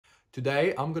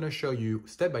Today, I'm going to show you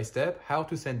step by step how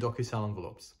to send DocuSign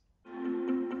envelopes.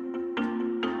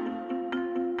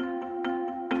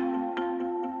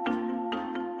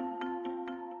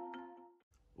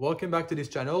 Welcome back to this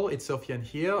channel. It's Sofian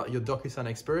here, your DocuSign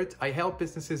expert. I help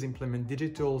businesses implement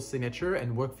digital signature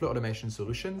and workflow automation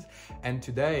solutions. And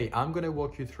today I'm going to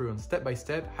walk you through on step by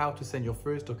step how to send your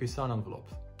first DocuSign envelope.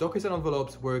 DocuSign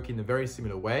envelopes work in a very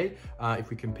similar way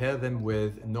if we compare them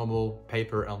with normal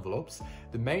paper envelopes.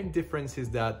 The main difference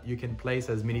is that you can place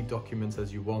as many documents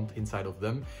as you want inside of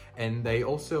them, and they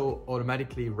also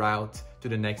automatically route to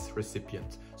the next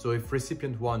recipient. So if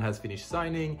recipient 1 has finished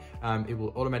signing, it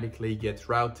will automatically get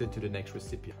routed to the next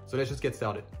recipient. So let's just get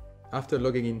started. After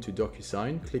logging into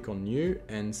DocuSign, click on New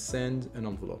and Send an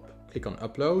envelope. Click on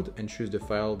Upload and choose the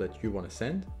file that you want to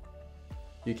send.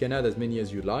 You can add as many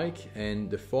as you like, and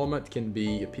the format can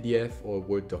be a PDF or a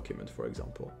Word document, for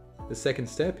example. The second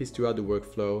step is to add the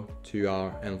workflow to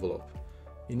our envelope.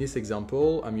 In this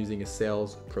example, I'm using a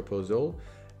sales proposal,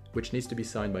 which needs to be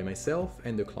signed by myself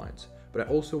and the client. But I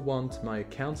also want my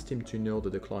accounts team to know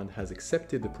that the client has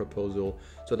accepted the proposal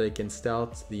so they can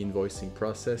start the invoicing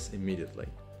process immediately.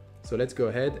 So let's go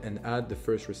ahead and add the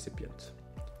first recipient.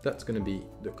 That's going to be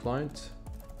the client,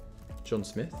 John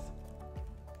Smith.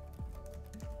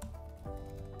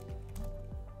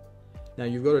 Now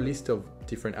you've got a list of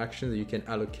different actions that you can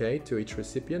allocate to each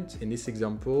recipient. In this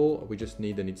example, we just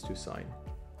need the needs to sign.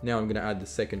 Now I'm going to add the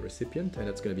second recipient, and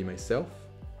that's going to be myself.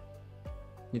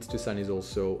 Needs to sign is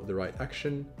also the right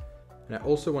action. And I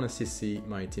also want to CC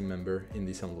my team member in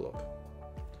this envelope.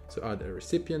 So add a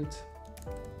recipient.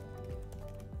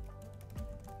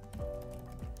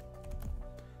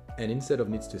 And instead of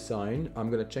needs to sign, I'm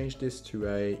going to change this to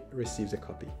a receives a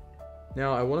copy.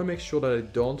 Now I want to make sure that I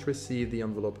don't receive the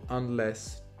envelope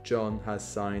unless John has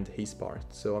signed his part.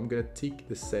 So I'm going to tick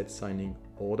the set signing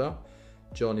order.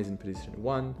 John is in position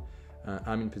 1,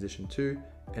 I'm in position 2,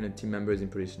 and a team member is in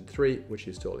position 3, which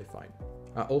is totally fine.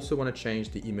 I also want to change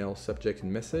the email subject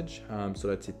and message so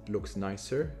that it looks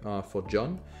nicer for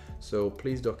John. So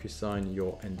please DocuSign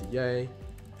your NDA,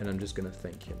 and I'm just going to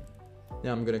thank him.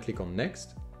 Now I'm going to click on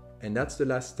Next, and that's the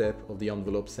last step of the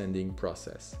envelope sending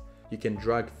process. You can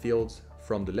drag fields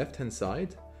from the left-hand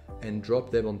side and drop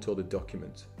them onto the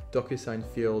document. DocuSign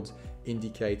fields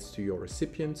indicates to your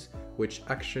recipients which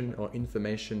action or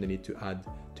information they need to add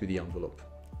to the envelope.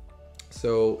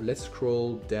 So let's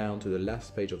scroll down to the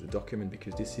last page of the document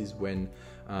because this is when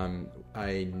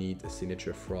I need a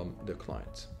signature from the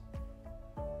client.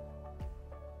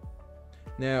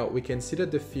 Now we can see that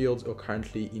the fields are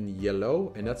currently in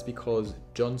yellow, and that's because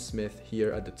John Smith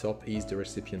here at the top is the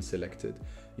recipient selected.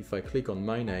 If I click on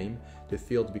my name, the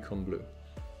fields become blue.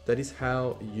 That is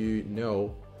how you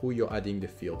know who you're adding the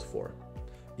field for.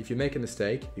 If you make a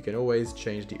mistake, you can always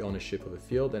change the ownership of a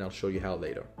field, and I'll show you how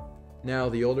later. Now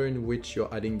the order in which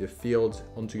you're adding the fields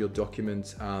onto your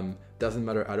document doesn't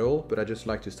matter at all, but I just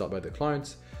like to start by the client.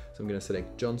 So I'm going to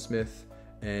select John Smith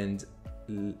and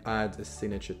add a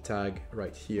signature tag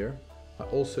right here. I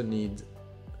also need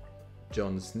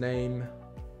John's name,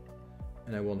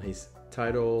 and I want his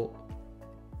title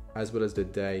as well as the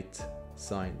date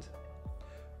signed.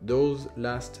 Those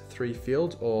last 3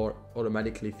 fields are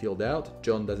automatically filled out.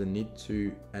 John doesn't need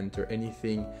to enter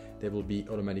anything, they will be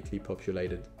automatically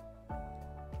populated.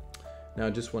 Now I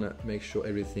just want to make sure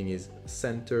everything is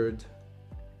centered.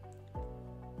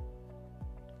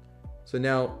 So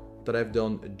now that I've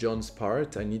done John's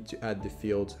part, I need to add the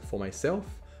fields for myself.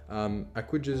 I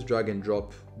could just drag and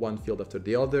drop one field after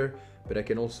the other, but I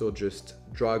can also just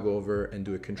drag over and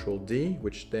do a Control D,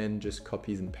 which then just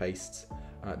copies and pastes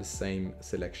the same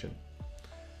selection.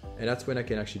 And that's when I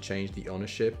can actually change the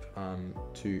ownership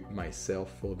to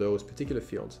myself for those particular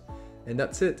fields. And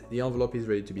that's it, the envelope is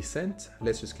ready to be sent.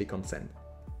 Let's just click on Send.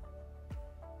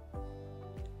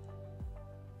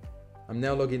 I'm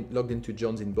now logged into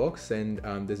John's inbox, and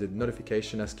there's a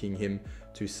notification asking him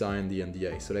to sign the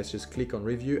NDA. So let's just click on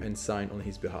Review and sign on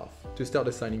his behalf. To start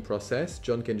the signing process,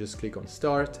 John can just click on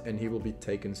Start, and he will be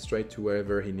taken straight to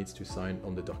wherever he needs to sign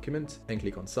on the document, and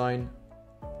click on Sign.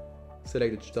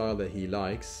 Select the style that he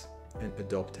likes, and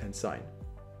Adopt and Sign.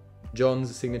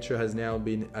 John's signature has now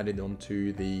been added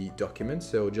onto the document,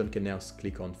 so John can now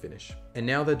click on Finish. And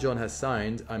now that John has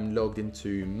signed, I'm logged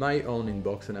into my own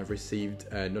inbox, and I've received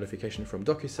a notification from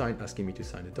DocuSign asking me to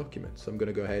sign the document. So I'm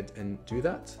going to go ahead and do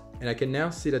that. And I can now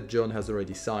see that John has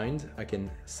already signed. I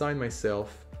can sign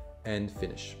myself and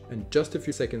finish. And just a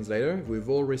few seconds later, we've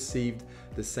all received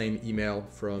the same email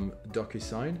from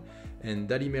DocuSign, and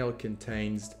that email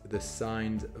contains the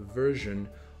signed version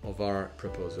of our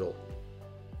proposal.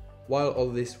 While all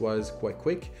this was quite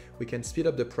quick, we can speed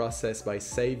up the process by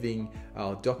saving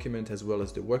our document as well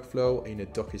as the workflow in a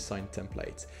DocuSign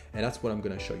template. And that's what I'm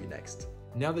going to show you next.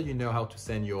 Now that you know how to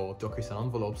send your DocuSign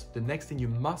envelopes, the next thing you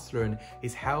must learn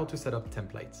is how to set up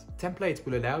templates. Templates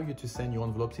will allow you to send your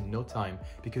envelopes in no time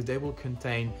because they will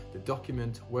contain the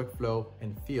document, workflow,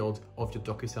 and field of your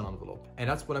DocuSign envelope. And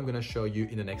that's what I'm going to show you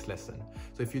in the next lesson.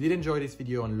 So if you did enjoy this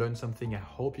video and learn something, I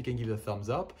hope you can give it a thumbs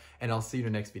up, and I'll see you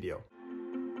in the next video.